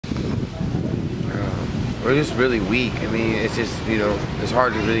we're just really weak. I mean, it's just, you know, it's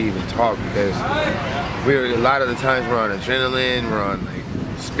hard to really even talk because a lot of the times we're on adrenaline, we're on like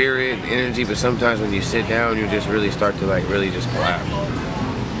spirit, energy, but sometimes when you sit down, you just really start to like really just collapse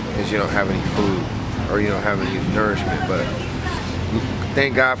because you don't have any food or you don't have any nourishment. But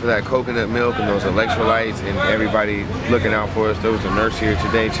thank God for that coconut milk and those electrolytes and everybody looking out for us. There was a nurse here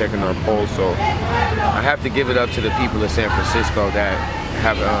today checking our pulse, so I have to give it up to the people of San Francisco that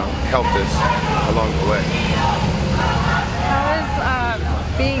have helped us along the way. How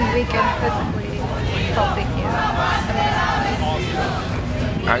is being weak and physically helping you?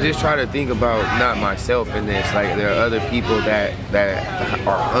 I just try to think about not myself in this. Like, there are other people that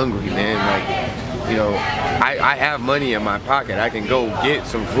are hungry, man. Like, you know, I have money in my pocket. I can go get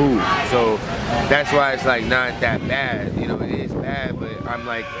some food. So that's why it's like not that bad. You know, it is bad, but I'm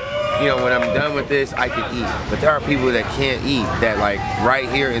like, you know, when I'm done with this, I can eat. But there are people that can't eat, that like right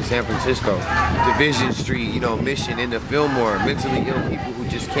here in San Francisco, Division Street, you know, Mission, into Fillmore, mentally ill people who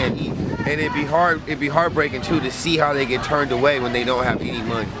just can't eat. And it'd be heartbreaking too to see how they get turned away when they don't have any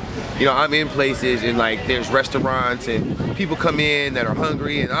money. You know, I'm in places and like there's restaurants and people come in that are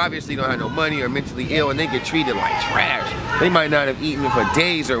hungry and obviously don't have no money or mentally ill, and they get treated like trash. They might not have eaten for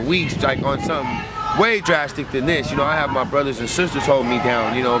days or weeks, like on something way drastic than this. You know, I have my brothers and sisters hold me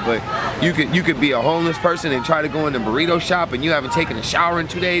down, you know, but you could be a homeless person and try to go in the burrito shop and you haven't taken a shower in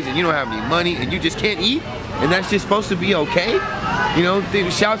 2 days and you don't have any money and you just can't eat, and that's just supposed to be okay. You know,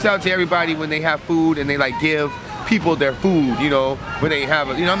 shouts out to everybody when they have food and they like give people their food, you know, when they have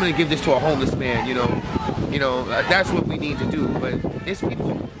a, you know, I'm gonna give this to a homeless man, you know, that's what we need to do. But it's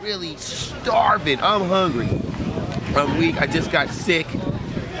people really starving. I'm hungry, I'm weak, I just got sick,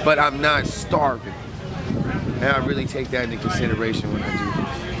 but I'm not starving. And I really take that into consideration when I do